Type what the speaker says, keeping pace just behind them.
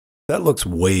That looks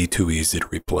way too easy to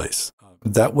replace.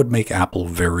 That would make Apple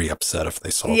very upset if they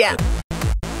solved it.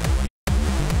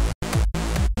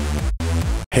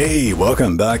 Hey,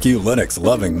 welcome back, you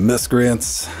Linux-loving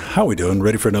miscreants. How we doing?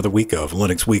 Ready for another week of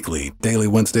Linux Weekly, Daily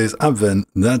Wednesdays? I'm Vin,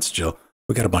 that's Jill.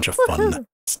 We got a bunch of fun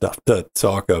stuff to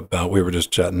talk about. We were just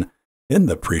chatting in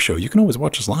the pre-show. You can always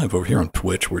watch us live over here on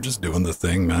Twitch. We're just doing the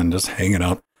thing, man, just hanging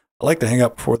out. I like to hang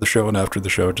out before the show and after the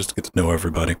show just to get to know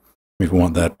everybody. If you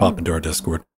want that, pop into our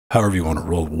Discord, however you want to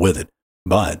roll with it.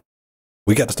 But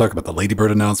we got to talk about the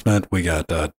Ladybird announcement. We got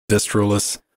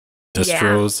Distroless,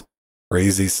 distros,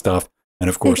 crazy stuff. And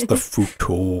of course, the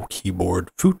FUTO keyboard.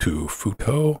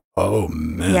 FUTO. Oh,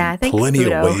 man. Yeah, I think plenty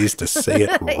FUTO. of ways to say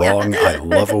it wrong. I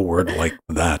love a word like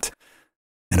that.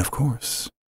 And of course,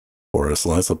 for a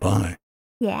slice of pie.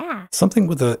 Yeah. Something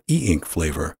with a e-ink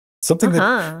flavor. Something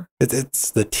that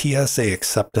it's the TSA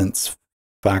acceptance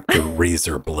factor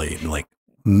razor blade. Like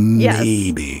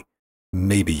maybe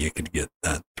you could get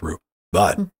that through.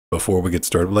 But before we get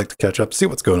started, we'd like to catch up, see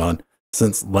what's going on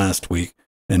since last week.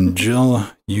 And Jill,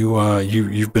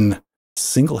 you've been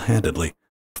single-handedly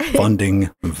funding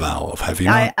Valve, have you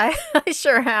not? I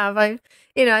sure have. I've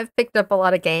picked up a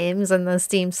lot of games in the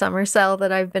Steam Summer Sale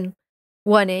that I've been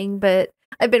wanting, but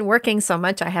I've been working so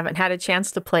much I haven't had a chance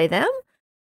to play them.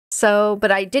 So,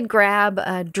 but I did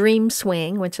grab Dream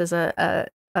Swing, which is a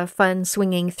fun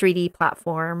swinging 3D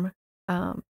platform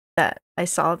that I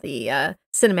saw the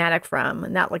cinematic from,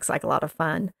 and that looks like a lot of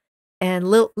fun. And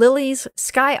Lily's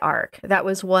Sky Arc, that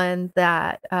was one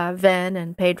that Ven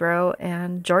and Pedro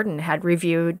and Jordan had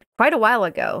reviewed quite a while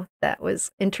ago. That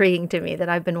was intriguing to me that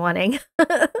I've been wanting.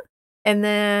 And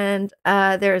then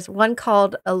there's one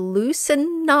called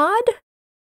Alucinod,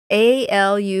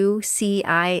 Alucinod,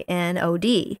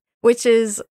 which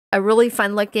is a really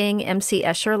fun-looking MC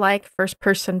Escher-like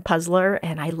first-person puzzler,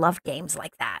 and I love games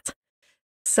like that.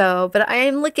 So, but I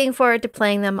am looking forward to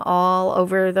playing them all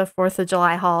over the 4th of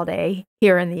July holiday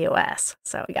here in the US.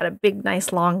 So we got a big,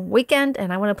 nice, long weekend,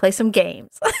 and I want to play some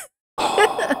games.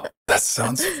 Oh, that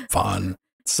sounds fun.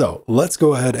 So let's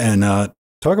go ahead and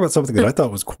talk about something that I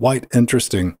thought was quite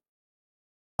interesting.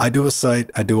 I do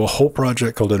a whole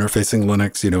project called Interfacing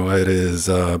Linux. It is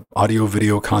audio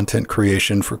video content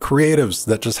creation for creatives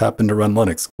that just happen to run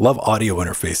Linux. Love audio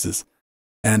interfaces.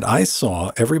 And I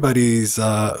saw everybody's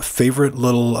favorite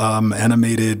little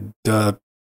animated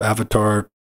avatar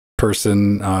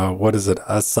person, what is it,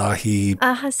 Asahi?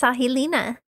 Asahi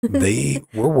Lina. They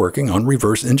were working on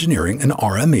reverse engineering an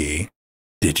RME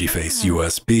Digiface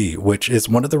USB, which is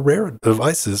one of the rare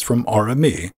devices from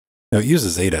RME. Now, it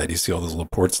uses ADAT. You see all those little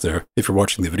ports there. If you're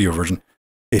watching the video version,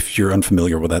 if you're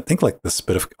unfamiliar with that, think like this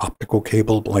bit of optical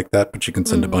cable like that, but you can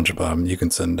send a bunch of them. You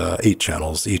can send 8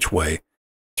 channels each way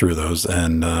through those.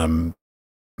 And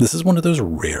this is one of those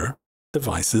rare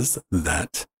devices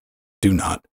that do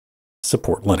not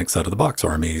support Linux out of the box.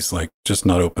 RME's like just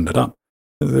not opened it up.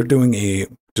 They're doing a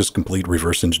just complete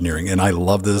reverse engineering. And I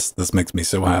love this. This makes me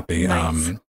so happy.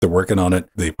 Nice. They're working on it.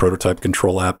 The prototype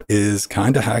control app is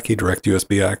kind of hacky, direct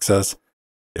USB access.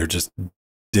 They're just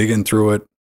digging through it.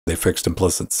 They fixed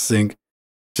implicit sync.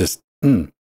 Just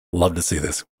love to see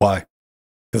this. Why?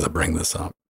 Because I bring this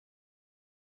up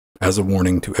as a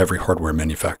warning to every hardware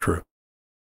manufacturer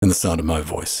in the sound of my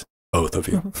voice, both of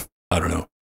you. I don't know.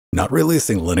 Not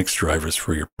releasing Linux drivers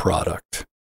for your product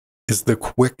is the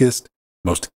quickest,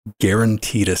 most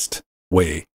guaranteedest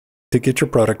way to get your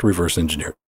product reverse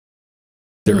engineered.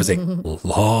 There is a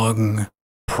long,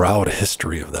 proud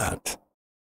history of that.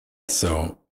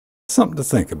 So, something to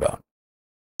think about.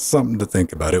 Something to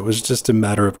think about. It was just a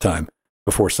matter of time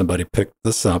before somebody picked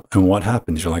this up. And what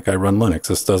happens? You're like, I run Linux.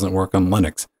 This doesn't work on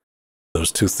Linux.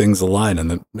 Those two things align.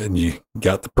 And you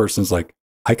got the person's like,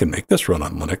 I can make this run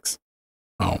on Linux.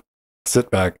 Oh, sit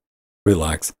back,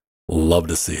 relax. Love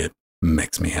to see it.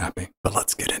 Makes me happy. But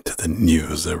let's get into the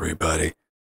news, everybody.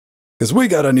 Because we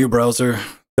got a new browser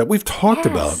that we've talked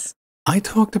about. I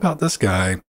talked about this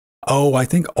guy, I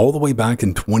think all the way back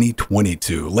in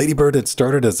 2022. Ladybird had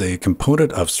started as a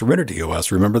component of Serenity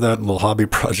OS. Remember that little hobby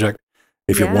project?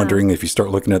 If you're wondering, if you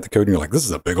start looking at the code and you're like, this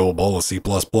is a big old ball of C++,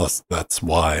 that's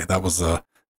why. That was a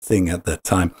thing at that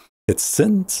time. It's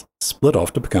since split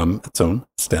off to become its own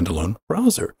standalone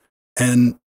browser.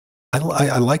 And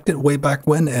I liked it way back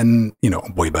when, and,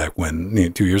 way back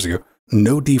when, 2 years ago.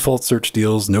 No default search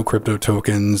deals, no crypto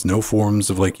tokens, no forms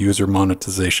of user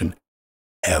monetization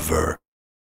ever.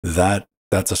 That's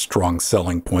a strong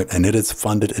selling point, and it is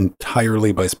funded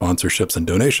entirely by sponsorships and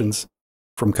donations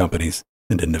from companies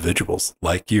and individuals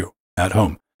like you at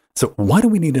home. So why do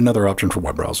we need another option for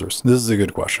web browsers? This is a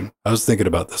good question. I was thinking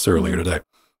about this earlier today.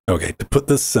 Okay, to put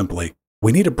this simply,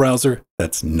 We need a browser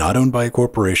that's not owned by a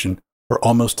corporation or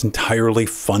almost entirely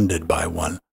funded by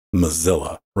one.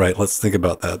 Mozilla, right? Let's think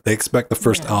about that. They expect the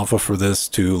first alpha for this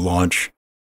to launch,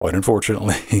 quite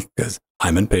unfortunately, because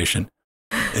I'm impatient,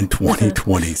 in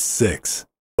 2026.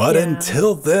 But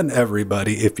until then,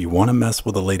 everybody, if you want to mess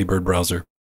with a Ladybird browser,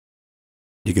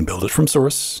 you can build it from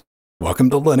source. Welcome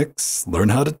to Linux. Learn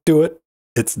how to do it.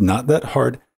 It's not that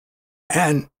hard.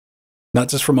 And not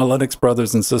just for my Linux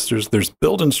brothers and sisters, there's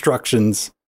build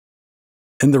instructions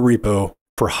in the repo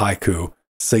for Haiku.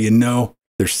 So you know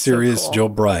they're serious, so cool. Joe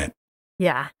Bryant.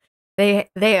 Yeah, they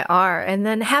are. And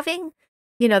then having,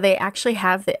 they actually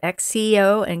have the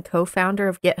ex-CEO and co-founder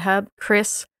of GitHub,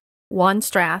 Chris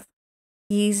Wanstrath.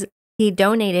 He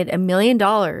donated $1 million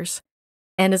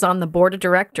and is on the board of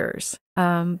directors.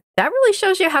 That really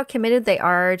shows you how committed they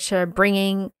are to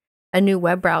bringing a new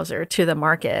web browser to the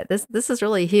market. This is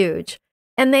really huge.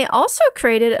 And they also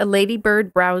created a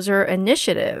Ladybird browser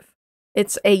initiative.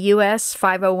 It's a US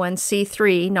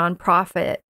 501c3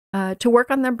 nonprofit to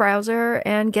work on their browser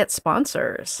and get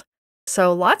sponsors.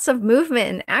 So lots of movement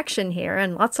and action here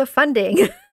and lots of funding,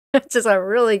 which is a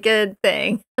really good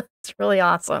thing. It's really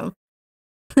awesome.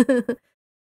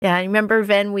 Yeah, I remember,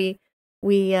 Ven, we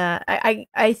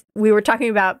were talking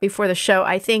about before the show.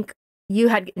 I think you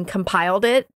had compiled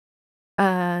it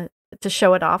to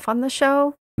show it off on the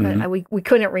show. But we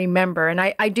couldn't remember. And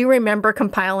I do remember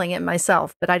compiling it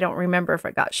myself, but I don't remember if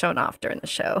it got shown off during the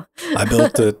show. I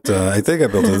built it. I think I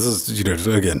built it. This is,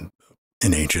 again,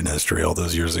 in ancient history all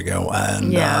those years ago.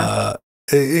 And,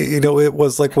 it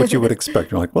was like what you would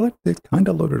expect. You're like, well, it kind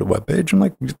of loaded a web page. I'm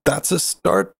like, that's a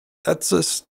start. That's a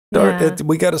start. Yeah.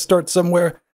 We got to start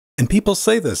somewhere. And people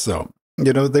say this, though.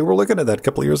 They were looking at that a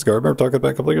couple of years ago. I remember talking about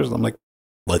it a couple of years ago. I'm like,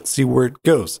 let's see where it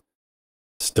goes.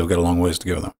 Still got a long ways to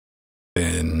go, though.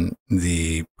 And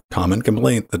the common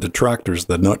complaint, the detractors,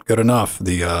 the not good enough,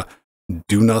 the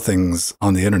do-nothings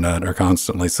on the internet are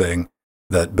constantly saying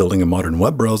that building a modern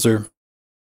web browser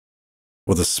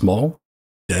with a small,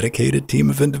 dedicated team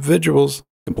of individuals,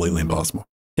 completely impossible.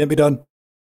 Can't be done.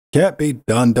 Can't be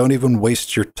done. Don't even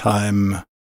waste your time.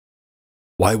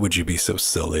 Why would you be so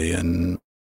silly? And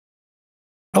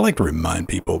I like to remind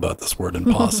people about this word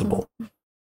impossible.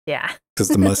 Yeah. Because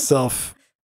to myself,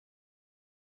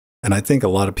 and I think a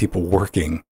lot of people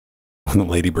working on the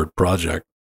Ladybird project,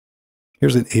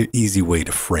 here's an easy way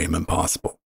to frame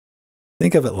impossible.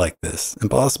 Think of it like this.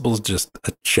 Impossible is just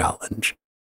a challenge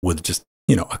with just,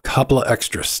 a couple of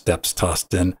extra steps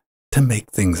tossed in to make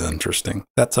things interesting.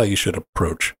 That's how you should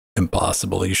approach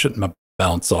impossible. You shouldn't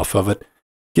bounce off of it.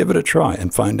 Give it a try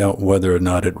and find out whether or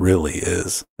not it really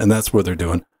is. And that's what they're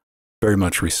doing. Very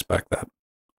much respect that.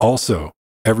 Also,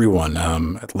 everyone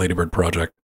at Ladybird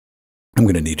Project, I'm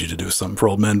going to need you to do something for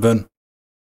old man Ben.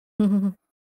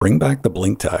 Bring back the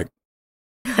blink tag.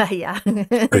 Yeah.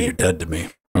 Or you're dead to me.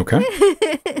 Okay?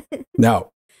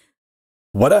 Now,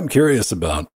 what I'm curious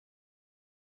about,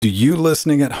 do you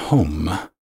listening at home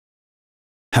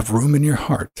have room in your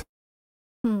heart,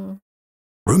 room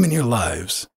in your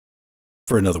lives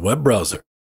for another web browser?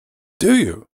 Do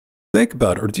you? Think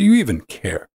about it, or do you even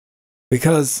care?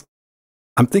 Because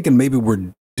I'm thinking maybe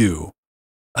we're due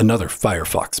another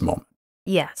Firefox moment.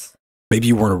 Yes. Maybe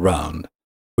you weren't around.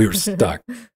 We were stuck.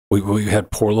 we had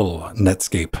poor little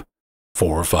Netscape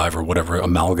 4 or 5 or whatever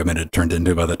amalgam it had turned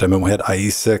into by that time. And we had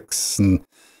IE6, and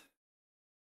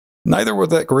neither were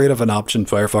that great of an option.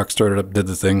 Firefox started up, did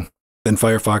the thing. Then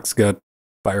Firefox got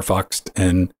Firefoxed,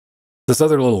 and this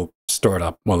other little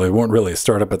startup, well, they weren't really a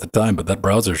startup at the time, but that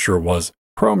browser sure was.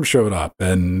 Chrome showed up,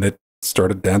 and it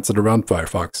started dancing around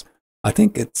Firefox. I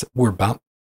think we're about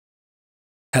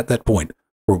at that point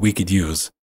where we could use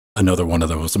another one of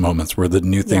those moments where the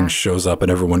new thing shows up and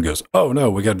everyone goes, oh no,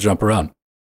 we got to jump around.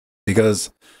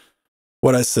 Because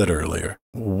what I said earlier,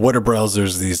 what are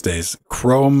browsers these days?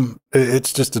 Chrome,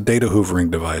 it's just a data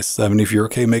hoovering device. I mean, if you're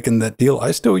okay making that deal,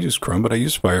 I still use Chrome, but I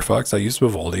use Firefox, I use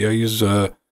Vivaldi, I use,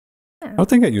 I don't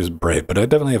think I use Brave, but I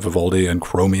definitely have Vivaldi and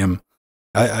Chromium.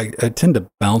 I tend to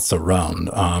bounce around.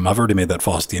 I've already made that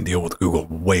Faustian deal with Google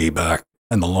way back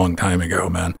and a long time ago,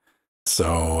 man.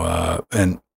 So,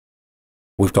 and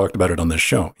we've talked about it on this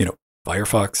show.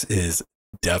 Firefox is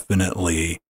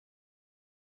definitely,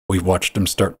 we've watched them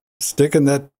start sticking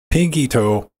that pinky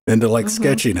toe into like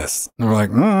sketchiness. And we're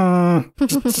like,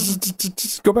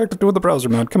 just go back to doing the browser,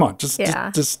 man. Come on, just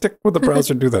stick with the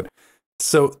browser and do that.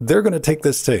 So they're going to take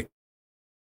this take.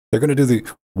 They're going to do the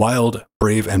wild,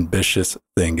 brave, ambitious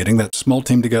thing, getting that small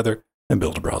team together and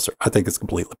build a browser. I think it's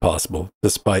completely possible,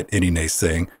 despite any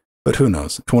naysaying. But who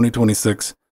knows?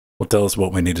 2026 will tell us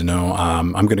what we need to know.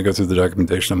 I'm going to go through the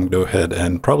documentation. I'm going to go ahead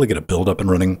and probably get a build up and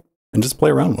running and just play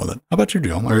around with it. How about you,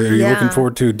 Jill? Are you looking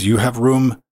forward to, do you have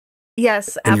room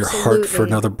Yes, in your heart for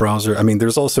another browser? I mean,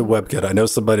 there's also WebKit. I know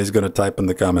somebody's going to type in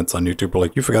the comments on YouTube,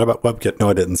 like, you forgot about WebKit. No,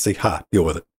 I didn't. See, deal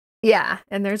with it. Yeah,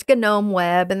 and there's GNOME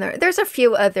Web, and there's a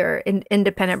few other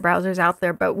independent browsers out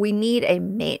there, but we need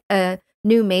a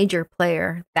new major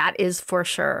player. That is for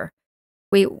sure.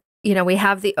 We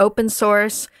have the open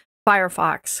source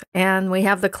Firefox, and we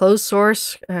have the closed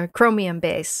source Chromium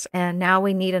base, and now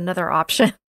we need another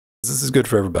option. This is good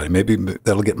for everybody. Maybe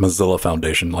that'll get Mozilla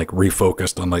Foundation like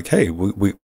refocused on like, hey,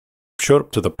 we showed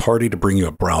up to the party to bring you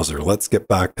a browser. Let's get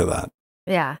back to that.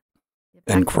 Yeah.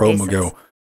 And Chrome will go,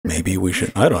 maybe we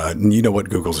should, I don't know. You know what?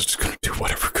 Google's just going to do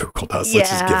whatever Google does. Let's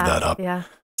just give that up. Yeah.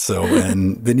 So,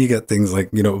 and then you get things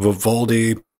like,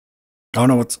 Vivaldi. I don't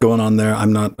know what's going on there.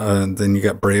 I'm not, then you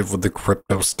got Brave with the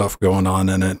crypto stuff going on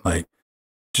in it. Like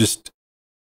just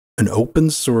an open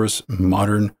source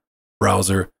modern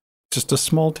browser, just a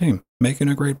small team making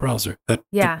a great browser.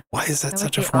 Why is that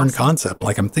such a foreign concept?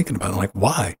 Like I'm thinking about it, like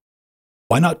why?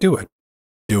 Why not do it?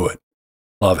 Do it.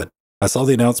 Love it. I saw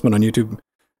the announcement on YouTube.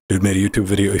 Dude made a YouTube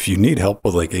video. If you need help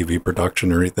with like AV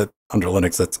production or that under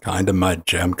Linux, that's kind of my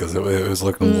jam because it was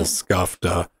looking a little scuffed.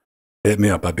 Hit me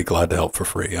up. I'd be glad to help for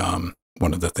free.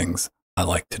 One of the things I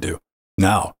like to do.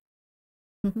 Now,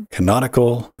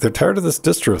 Canonical, they're tired of this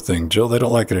distro thing. Jill, they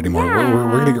don't like it anymore. Yeah.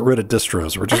 We're going to get rid of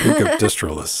distros. We're just going to go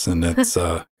distroless, and it's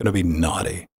going to be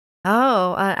naughty.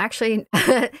 Oh, actually,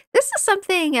 this is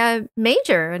something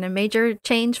major and a major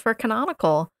change for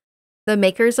Canonical. The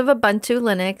makers of Ubuntu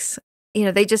Linux,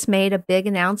 they just made a big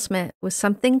announcement with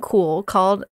something cool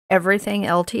called Everything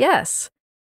LTS.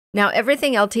 Now,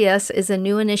 Everything LTS is a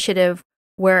new initiative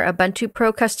where Ubuntu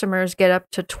Pro customers get up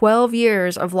to 12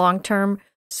 years of long-term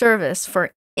service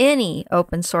for any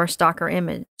open source Docker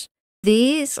image.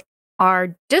 These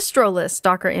are distroless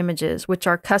Docker images, which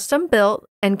are custom built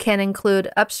and can include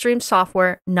upstream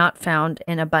software not found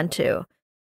in Ubuntu.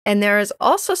 And there is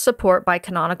also support by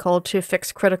Canonical to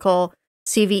fix critical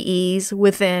CVEs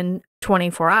within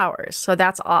 24 hours. So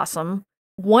that's awesome.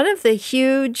 One of the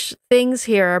huge things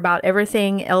here about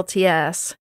Everything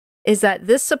LTS is that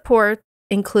this support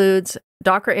includes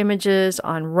Docker images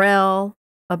on RHEL,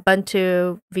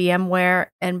 Ubuntu, VMware,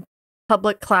 and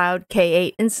public cloud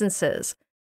K8 instances.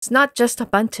 It's not just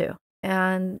Ubuntu.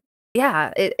 And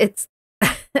yeah, it's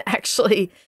actually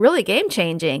really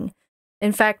game-changing.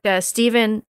 In fact,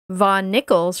 Stephen Von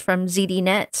Nichols from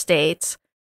ZDNet states,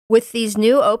 with these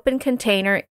new open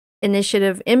container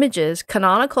initiative images,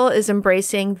 Canonical is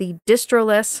embracing the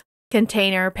distroless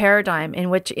container paradigm in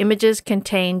which images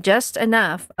contain just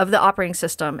enough of the operating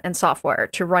system and software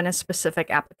to run a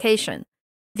specific application.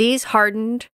 These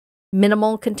hardened,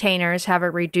 minimal containers have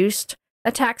a reduced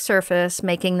attack surface,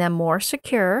 making them more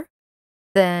secure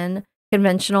than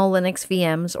conventional Linux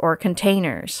VMs or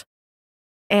containers.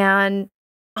 And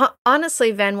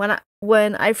honestly, Ven,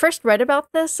 when I first read about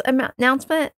this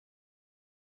announcement,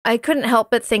 I couldn't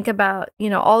help but think about,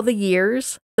 all the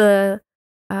years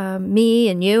me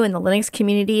and you and the Linux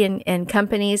community and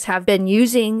companies have been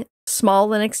using small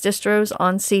Linux distros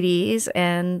on CDs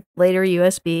and later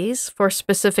USBs for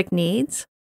specific needs.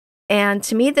 And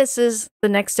to me, this is the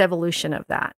next evolution of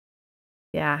that.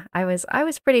 Yeah, I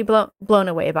was pretty blown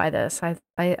away by this.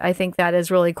 I think that is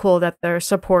really cool that they're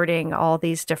supporting all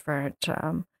these different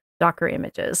Docker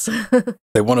images.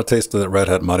 They want a taste of that Red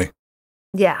Hat money.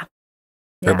 Yeah.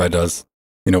 Everybody does.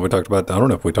 We talked about, I don't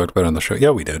know if we talked about it on the show. Yeah,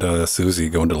 we did. Susie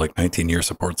going to like 19-year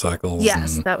support cycles.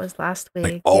 Yes, that was last week.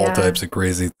 Like all types of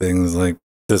crazy things. Like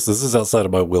this is outside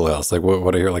of my wheelhouse. Like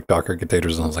what I hear, like Docker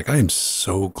containers. And I was like, I am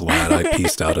so glad I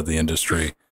pieced out of the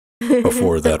industry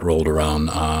before that rolled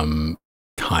around.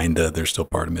 Kinda, there's still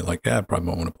part of me like, yeah, I probably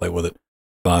won't want to play with it.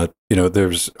 But,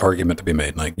 there's argument to be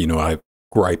made. Like, I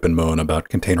gripe and moan about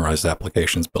containerized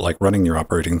applications, but like running your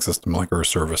operating system like or a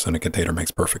service in a container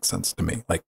makes perfect sense to me.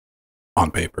 Like, on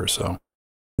paper. So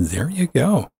there you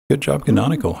go. Good job,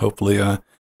 Canonical. Hopefully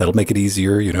that'll make it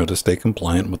easier, to stay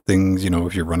compliant with things,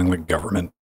 if you're running like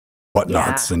government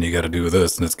whatnots and you got to do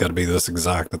this and it's got to be this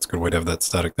exact. That's a good way to have that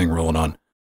static thing rolling on.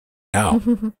 Now,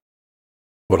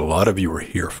 what a lot of you are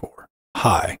here for.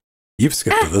 Hi, you've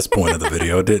skipped to this point of the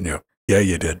video, didn't you? Yeah,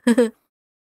 you did.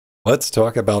 Let's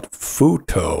talk about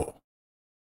FUTO,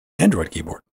 Android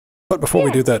keyboard. But before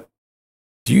we do that,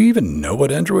 do you even know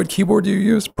what Android keyboard you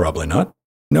use? Probably not.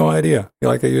 No idea.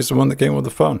 Like I used the one that came with the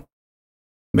phone.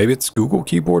 Maybe it's Google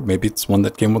keyboard. Maybe it's one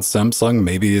that came with Samsung.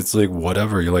 Maybe it's like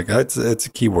whatever. You're like, it's a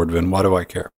keyboard, Vin. Why do I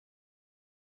care?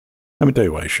 Let me tell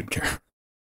you why you should care.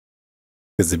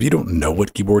 Because if you don't know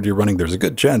what keyboard you're running, there's a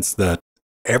good chance that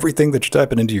everything that you're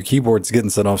typing into your keyboard is getting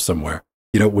sent off somewhere.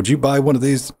 Would you buy one of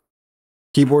these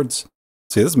keyboards.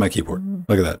 See, this is my keyboard.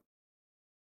 Look at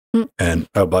that. And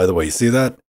oh, by the way, you see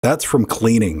that? That's from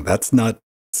cleaning. That's not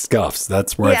scuffs.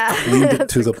 That's where I cleaned it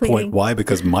to the point. Why?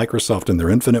 Because Microsoft, in their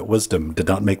infinite wisdom, did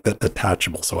not make that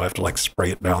detachable. So I have to like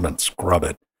spray it down and scrub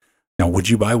it. Now, would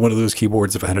you buy one of those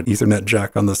keyboards if I had an Ethernet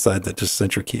jack on the side that just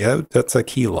sent your key out? That's a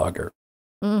key logger.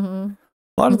 A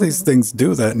lot of these things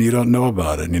do that and you don't know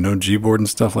about it. You know, Gboard and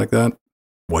stuff like that.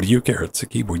 What do you care? It's a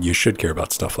keyboard. You should care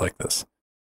about stuff like this.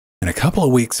 And a couple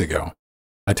of weeks ago,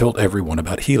 I told everyone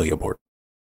about Helioboard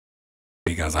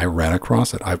because I ran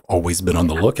across it. I've always been on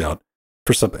the lookout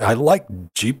for something. I like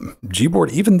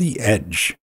Gboard, even the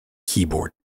Edge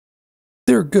keyboard.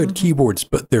 They're good keyboards,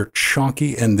 but they're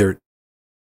chunky and they're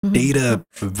data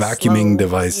vacuuming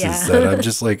devices that I'm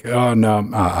just like, oh no,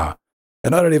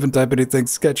 And I don't even type anything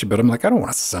sketchy, but I'm like, I don't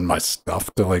want to send my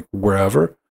stuff to like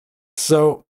wherever.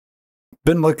 So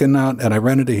been looking out and I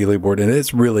ran into Helioboard and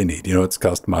it's really neat. You know, it's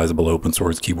customizable open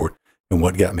source keyboard. And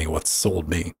what sold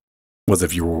me was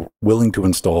if you were willing to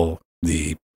install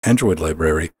the Android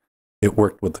library, it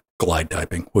worked with glide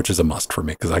typing, which is a must for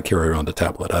me because I carry around a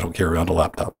tablet. I don't carry around a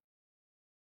laptop.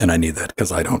 And I need that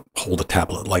because I don't hold a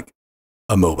tablet like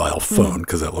a mobile phone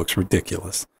because that looks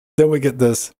ridiculous. Then we get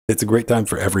this. It's a great time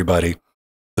for everybody.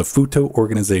 The FUTO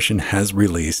organization has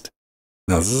released,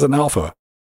 now this is an alpha,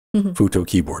 FUTO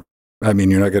keyboard. I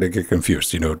mean, you're not going to get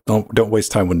confused. You know, don't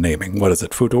waste time with naming. What is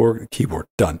it? FUTO keyboard.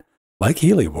 Done. Like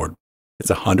Helioboard, it's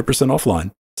 100%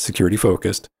 offline, security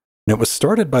focused. And it was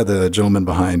started by the gentleman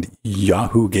behind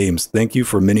Yahoo Games. Thank you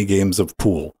for mini games of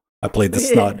pool. I played the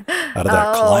snot out of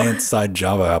that client-side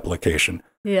Java application.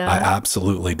 Yeah, I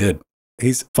absolutely did.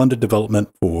 He's funded development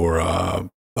for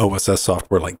OSS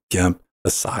software like GIMP,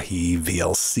 Asahi,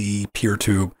 VLC,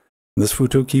 PeerTube. And this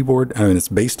FUTO keyboard, I mean, it's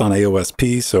based on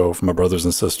AOSP. So for my brothers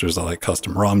and sisters, I like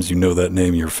custom ROMs. You know that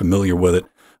name. You're familiar with it,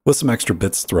 with some extra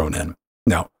bits thrown in.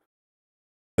 Now,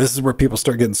 this is where people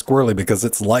start getting squirrely because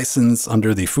it's licensed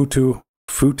under the FUTO.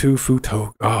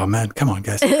 Oh man, come on,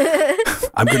 guys.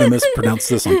 I'm going to mispronounce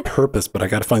this on purpose, but I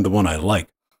got to find the one I like.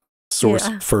 Source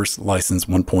First License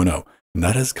 1.0. And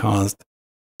that has caused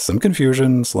some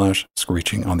confusion /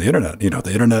 screeching on the internet. You know,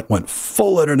 the internet went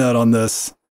full internet on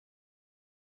this.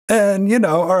 And, you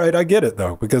know, all right, I get it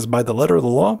though, because by the letter of the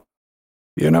law,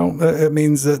 you know, it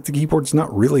means that the keyboard's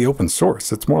not really open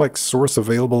source. It's more like source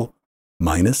available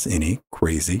minus any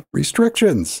crazy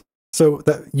restrictions. So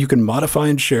that you can modify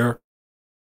and share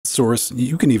source.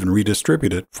 You can even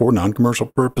redistribute it for non-commercial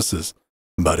purposes.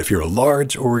 But if you're a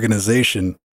large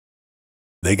organization,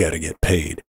 they got to get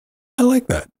paid. I like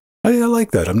that. I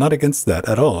like that. I'm not against that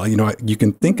at all. You know, you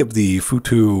can think of the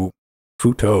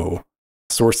FUTO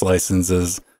source license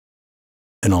as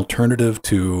an alternative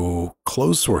to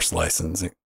closed source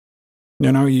licensing.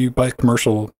 You know, you buy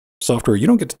commercial software, you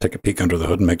don't get to take a peek under the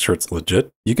hood and make sure it's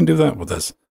legit. You can do that with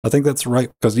this. I think that's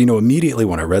right. Because, you know, immediately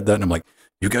when I read that, and I'm like,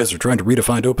 you guys are trying to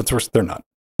redefine open source. They're not.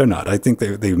 They're not. I think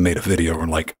they made a video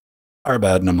and like, our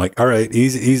bad. And I'm like, all right,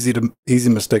 easy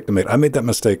mistake to make. I made that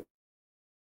mistake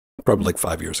probably like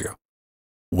 5 years ago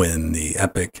when the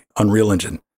Epic Unreal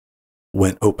Engine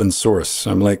went open source.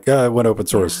 I'm like, it went open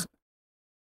source.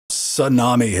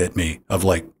 Tsunami hit me of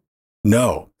like,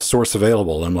 no, source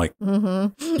available. I'm like,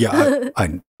 yeah,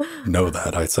 I know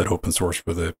that. I said open source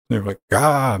for the, they're like,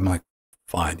 I'm like,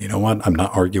 fine. You know what? I'm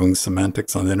not arguing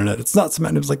semantics on the internet. It's not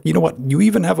semantics. It's like, you know what? You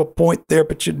even have a point there,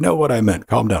 but you know what I meant.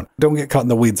 Calm down. Don't get caught in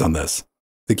the weeds on this.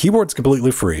 The keyboard's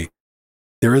completely free.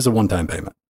 There is a one-time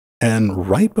payment. And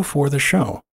right before the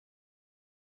show,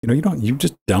 you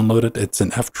just download it. It's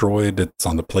an F-Droid. It's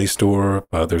on the Play Store.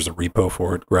 There's a repo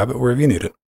for it. Grab it wherever you need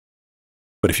it.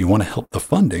 But if you want to help the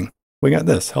funding, we got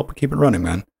this. Help keep it running,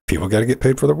 man. People got to get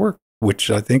paid for their work, which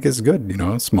I think is good. You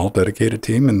know, a small dedicated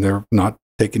team, and they're not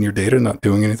taking your data, not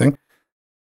doing anything.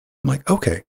 I'm like,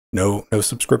 okay, no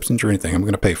subscriptions or anything. I'm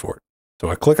going to pay for it. So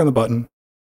I click on the button.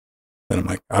 Then I'm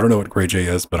like, I don't know what Gray J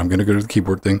is, but I'm going to go to the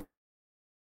keyboard thing.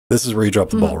 This is where you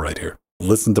drop the ball right here.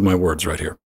 Listen to my words right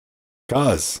here.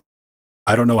 Guys,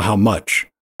 I don't know how much.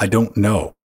 I don't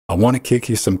know. I want to kick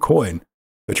you some coin,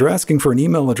 but you're asking for an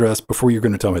email address before you're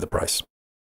going to tell me the price.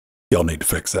 Y'all need to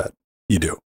fix that. You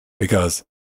do. Because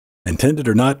intended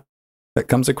or not, that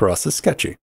comes across as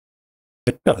sketchy.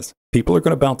 It does. People are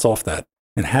going to bounce off that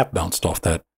and have bounced off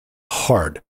that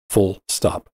hard, full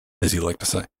stop, as you like to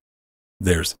say.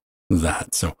 There's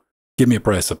that. So give me a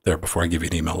price up there before I give you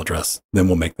an email address. Then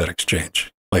we'll make that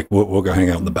exchange. Like we'll go hang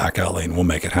out in the back alley and we'll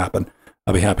make it happen.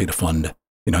 I'll be happy to fund,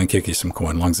 and kick you some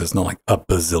coin, as long as it's not like $1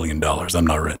 bazillion. I'm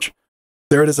not rich.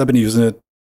 There it is. I've been using it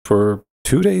for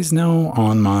 2 days now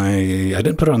on I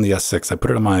didn't put it on the S6. I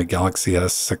put it on my Galaxy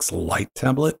S6 Lite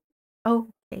tablet. Oh,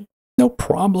 okay. No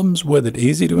problems with it.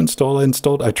 Easy to install.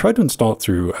 I tried to install it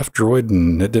through F-Droid,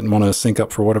 and it didn't want to sync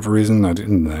up for whatever reason. I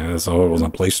didn't. So it was on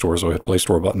Play Store, so I hit Play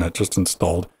Store button. It just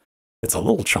installed. It's a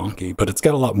little chunky, but it's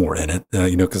got a lot more in it.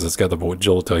 Because it's got the voice.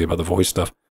 Jill will tell you about the voice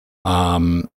stuff.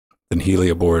 Then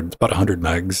Helia board. It's about 100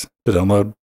 megs to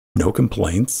download. No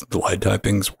complaints. The light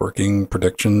typing's working.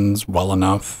 Predictions well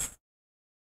enough.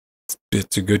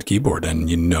 It's a good keyboard, and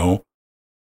you know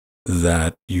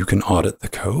that you can audit the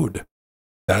code.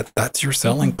 That's your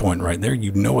selling point right there.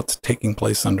 You know what's taking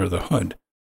place under the hood.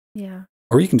 Yeah.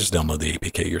 Or you can just download the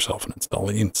APK yourself and install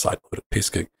it. You can sideload it, piece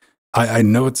of cake. I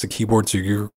know it's a keyboard, so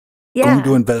you're going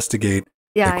to investigate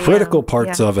the critical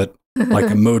parts of it, like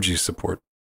emoji support.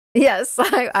 Yes,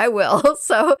 I will.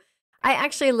 So I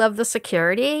actually love the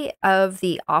security of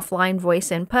the offline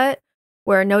voice input,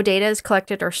 where no data is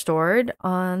collected or stored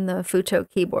on the FUTO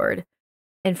keyboard.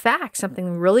 In fact,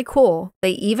 something really cool,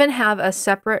 they even have a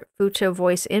separate FUTO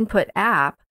voice input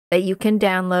app that you can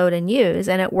download and use,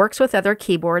 and it works with other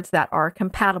keyboards that are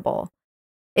compatible.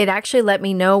 It actually let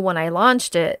me know when I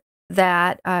launched it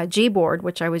that Gboard,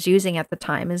 which I was using at the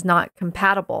time, is not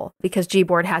compatible because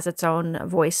Gboard has its own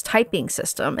voice typing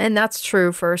system, and that's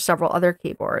true for several other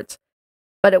keyboards.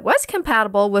 But it was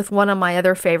compatible with one of my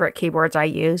other favorite keyboards I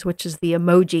use, which is the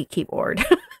emoji keyboard.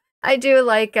 I do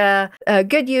like a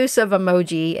good use of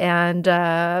emoji, and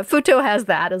FUTO has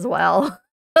that as well.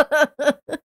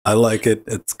 I like it.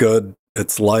 It's good.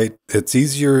 It's light. It's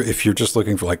easier if you're just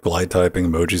looking for like glide typing,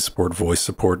 emoji support, voice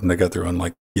support, and they got their own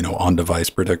like, on-device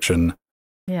prediction.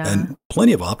 Yeah. And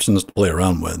plenty of options to play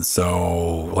around with.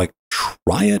 So like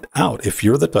try it out. If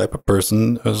you're the type of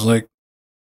person who's like,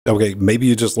 okay, maybe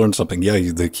you just learned something. Yeah,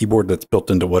 the keyboard that's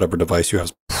built into whatever device you have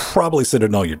is probably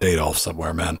sending all your data off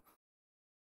somewhere, man.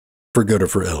 For good or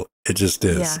for ill. It just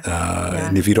is.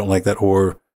 And if you don't like that,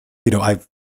 or, I've,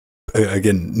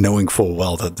 again, knowing full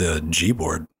well that the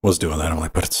Gboard was doing that, I'm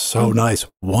like, but it's so nice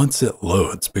once it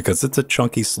loads, because it's a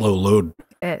chunky, slow load,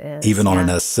 it is, even on an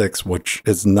S6, which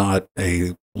is not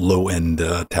a low-end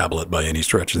tablet by any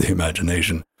stretch of the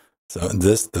imagination. So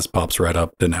this pops right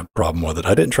up. Didn't have a problem with it.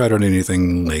 I didn't try it on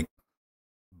anything like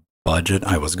budget.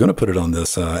 I was going to put it on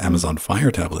this Amazon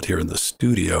Fire tablet here in the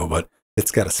studio, but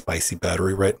it's got a spicy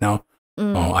battery right now.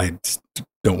 Oh, I just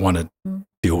don't want to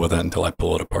deal with that until I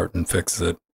pull it apart and fix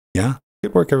it. Yeah,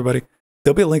 good work, everybody.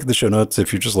 There'll be a link in the show notes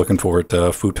if you're just looking for it.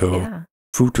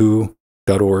 FUTO.org.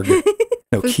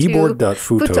 No,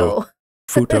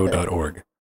 keyboard.futo.org.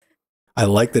 I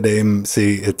like the name.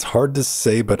 See, it's hard to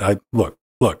say, but look,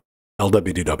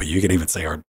 LWDW. You can even say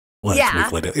our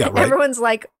Linux Weekly. Yeah, right. Everyone's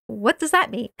like, what does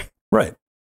that mean? Right.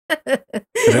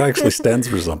 It actually stands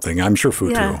for something. I'm sure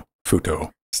FUTO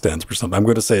stands for something. I'm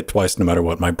going to say it twice no matter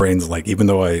what. My brain's like, even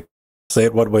though I say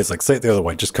it one way, it's like, say it the other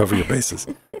way. Just cover your bases.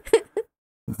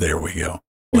 There we go,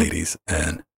 ladies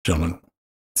and gentlemen.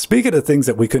 Speaking of things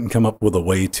that we couldn't come up with a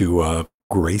way to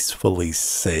gracefully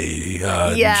say,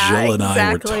 Jill and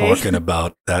I were talking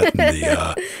about that in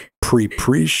the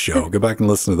pre-show. Go back and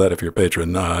listen to that if you're a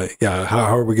patron.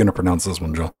 How are we going to pronounce this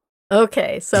one, Jill?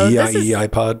 Okay, so this is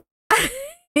iPod?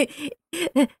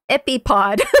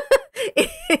 ePiPod.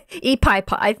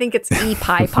 ePiPod. I think it's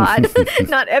ePiPod,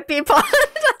 not ePiPod.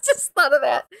 I just thought of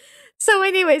that. So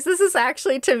anyways, this is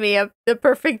actually, to me, the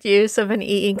perfect use of an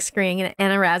e-ink screen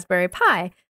and a Raspberry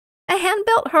Pi. A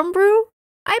hand-built homebrew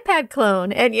iPad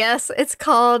clone. And yes, it's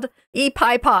called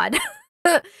ePiPod.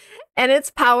 And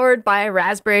it's powered by a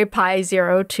Raspberry Pi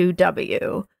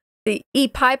 02W. The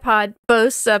ePiPod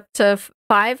boasts up to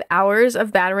 5 hours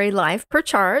of battery life per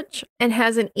charge and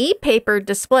has an ePaper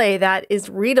display that is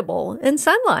readable in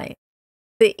sunlight.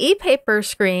 The ePaper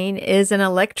screen is an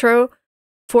electrophoretic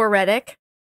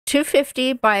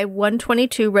 250 by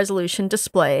 122 resolution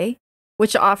display,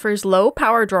 which offers low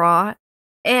power draw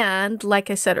and, like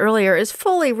I said earlier, is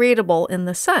fully readable in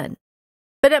the sun.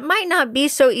 But it might not be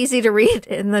so easy to read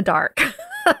in the dark.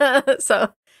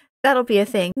 So that'll be a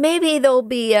thing. Maybe there'll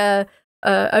be a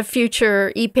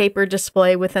future ePaper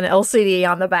display with an LCD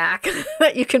on the back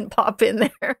that you can pop in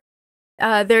there.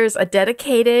 There's a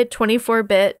dedicated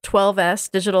 24-bit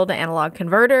 12S digital to analog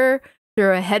converter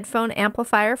through a headphone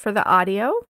amplifier for the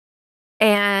audio.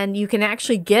 And you can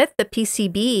actually get the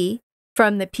PCB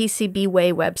from the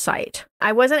PCBWay website.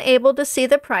 I wasn't able to see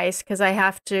the price because I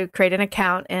have to create an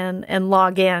account and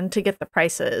log in to get the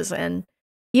prices. And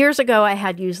years ago, I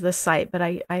had used this site, but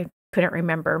I couldn't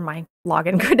remember my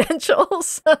login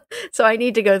credentials. So I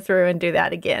need to go through and do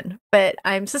that again. But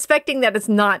I'm suspecting that it's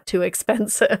not too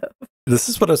expensive. This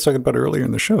is what I was talking about earlier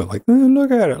in the show. Like,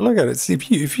 look at it. See,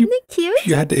 if you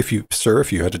had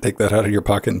to take that out of your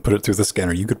pocket and put it through the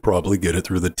scanner, you could probably get it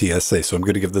through the TSA. So I'm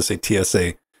going to give this a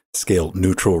TSA scale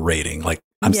neutral rating. Like,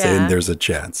 I'm saying there's a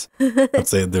chance. I'm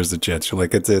saying there's a chance. You're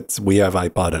like, we have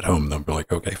iPod at home. They'll be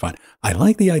like, okay, fine. I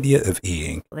like the idea of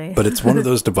e-ing, but it's one of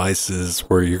those devices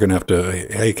where you're going to have to,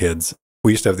 hey kids,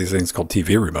 we used to have these things called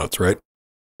TV remotes, right?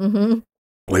 Mm-hmm.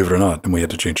 Believe it or not. And we had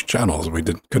to change channels. We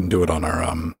couldn't do it on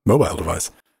our mobile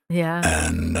device. Yeah.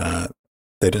 And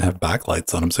they didn't have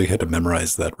backlights on them, so you had to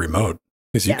memorize that remote.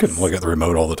 Because you couldn't look at the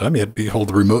remote all the time. You had to hold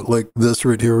the remote like this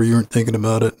right here where you weren't thinking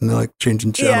about it and like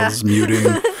changing channels,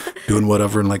 muting, doing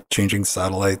whatever, and like changing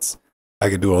satellites. I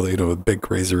could do all the, with big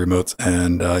crazy remotes.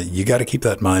 And you got to keep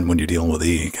that in mind when you're dealing with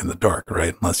e-ink in the dark,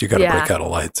 right? Unless you got to break out a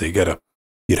light. So you'd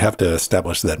have to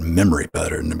establish that memory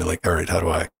pattern and be like, all right, how do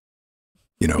I,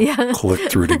 click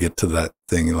through to get to that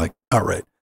thing? You're like, all right,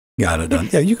 got it done.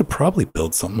 Yeah, you could probably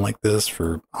build something like this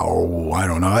for, I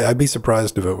don't know. I'd be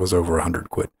surprised if it was over 100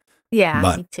 quid. Yeah,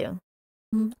 but me too.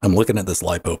 I'm looking at this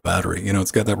LiPo battery.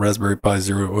 It's got that Raspberry Pi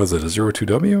was it a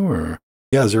 02W or?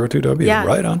 Yeah, 02W,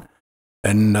 right on.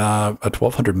 And a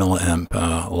 1200 milliamp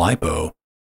LiPo,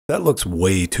 that looks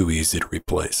way too easy to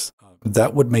replace.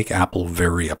 That would make Apple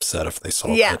very upset if they saw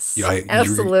that.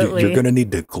 Absolutely. You're going to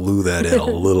need to glue that in a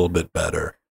little bit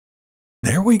better.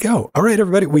 There we go. All right,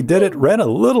 everybody, we did it. Ran a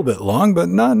little bit long, but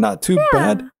not too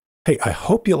bad. Hey, I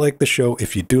hope you like the show.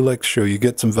 If you do like the show, you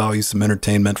get some value, some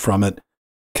entertainment from it.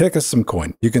 Kick us some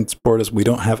coin. You can support us. We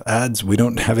don't have ads. We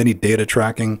don't have any data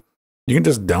tracking. You can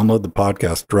just download the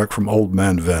podcast direct from Old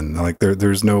Man Vin. Like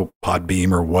there's no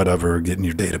Podbeam or whatever getting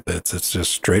your data bits. It's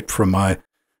just straight from my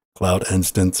cloud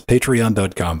instance.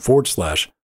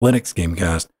 Patreon.com/Linux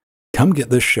Gamecast. Come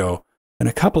get this show and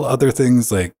a couple other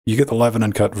things. Like you get the live and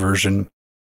uncut version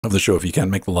of the show. If you can't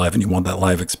make the live and you want that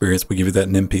live experience, we give you that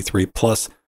in MP3 plus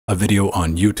a video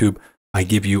on YouTube. I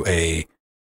give you a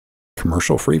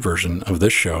commercial-free version of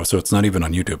this show, so it's not even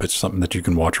on YouTube. It's something that you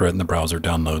can watch right in the browser,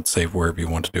 download, save wherever you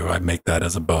want to do. I make that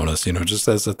as a bonus, just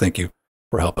as a thank you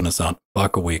for helping us out.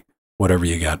 $1 a week, whatever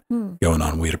you got going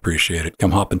on, we'd appreciate it.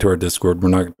 Come hop into our Discord. We're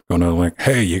not going to like,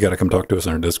 hey, you got to come talk to us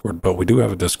on our Discord, but we do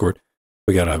have a Discord.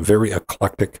 We got a very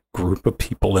eclectic group of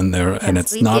people in there, and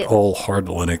it's not all hard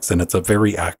Linux, and it's a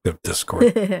very active Discord.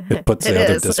 It puts the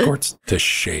other Discords to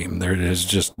shame. There it is,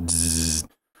 just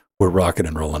we're rocking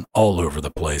and rolling all over the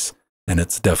place, and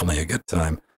it's definitely a good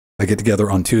time. I get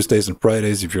together on Tuesdays and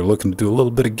Fridays. If you're looking to do a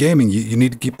little bit of gaming, you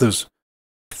need to keep those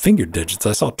finger digits.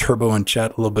 I saw Turbo in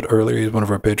chat a little bit earlier. He's one of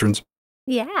our patrons.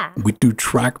 Yeah. We do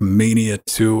Trackmania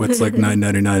 2. It's like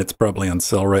 $9.99. It's probably on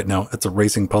sale right now. It's a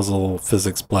racing puzzle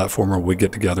physics platformer. We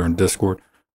get together in Discord.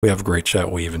 We have a great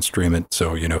chat. We even stream it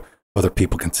so, other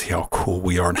people can see how cool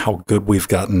we are and how good we've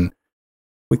gotten.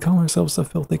 We call ourselves the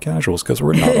Filthy Casuals because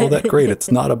we're not all that great.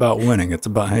 It's not about winning. It's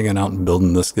about hanging out and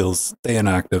building the skills, staying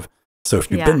active. So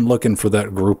if you've been looking for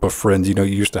that group of friends, you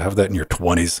used to have that in your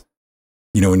 20s.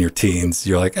 In your teens,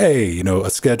 you're like, hey, a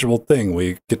scheduled thing.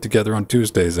 We get together on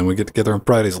Tuesdays and we get together on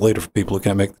Fridays later for people who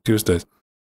can't make the Tuesdays.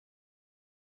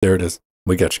 There it is.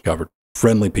 We got you covered.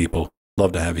 Friendly people.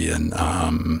 Love to have you in.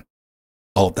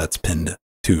 All of that's pinned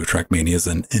to Trackmanias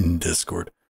and in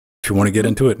Discord. If you want to get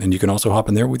into it, and you can also hop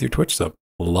in there with your Twitch sub.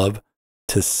 Love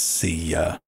to see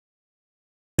ya.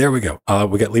 There we go.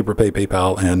 We got LibrePay,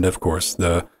 PayPal, and of course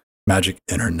the magic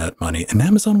internet money and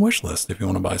Amazon wish list if you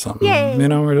want to buy something. Yay.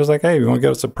 We're just like, hey, you want to get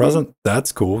us a present?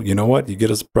 That's cool. You know what? You get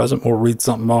us a present, we'll read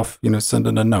something off, send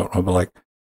in a note. I'll be like,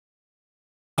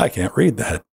 I can't read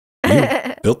that.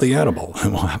 You built the animal,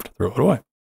 and we'll have to throw it away.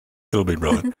 It'll be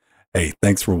brilliant. Hey,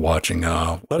 thanks for watching.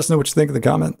 Let us know what you think in the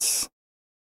comments,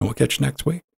 and we'll catch you next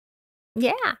week.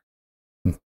 Yeah.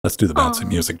 Let's do the bouncy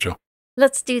music, Joe.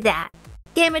 Let's do that.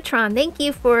 Gamatron, thank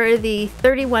you for the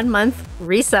 31-month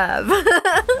resub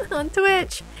on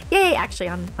Twitch. Yay, actually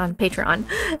on Patreon.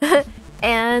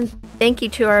 And thank you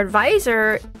to our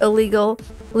advisor,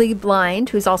 Illegally Blind,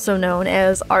 who's also known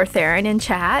as Artharian in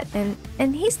chat.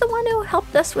 And he's the one who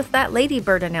helped us with that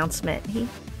Ladybird announcement.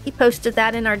 He posted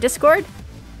that in our Discord.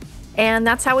 And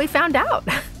that's how we found out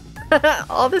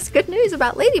all this good news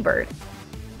about Ladybird.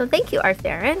 So thank you,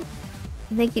 Artharian.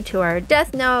 Thank you to our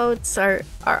Death Notes, all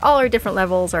our different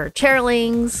levels, our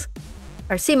Chairlings,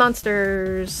 our Sea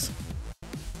Monsters.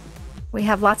 We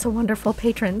have lots of wonderful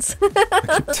patrons.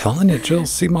 I keep telling you, Jill,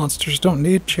 sea monsters don't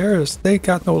need chairs. They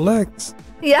got no legs.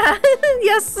 Yeah,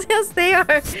 yes, they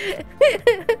are.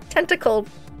 Tentacled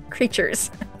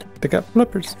creatures. They got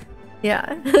flippers.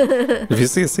 Yeah. If you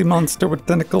see a sea monster with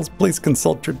tentacles, please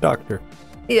consult your doctor.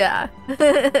 Yeah.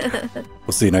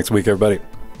 We'll see you next week, everybody.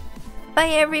 Bye,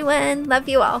 everyone. Love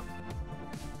you all.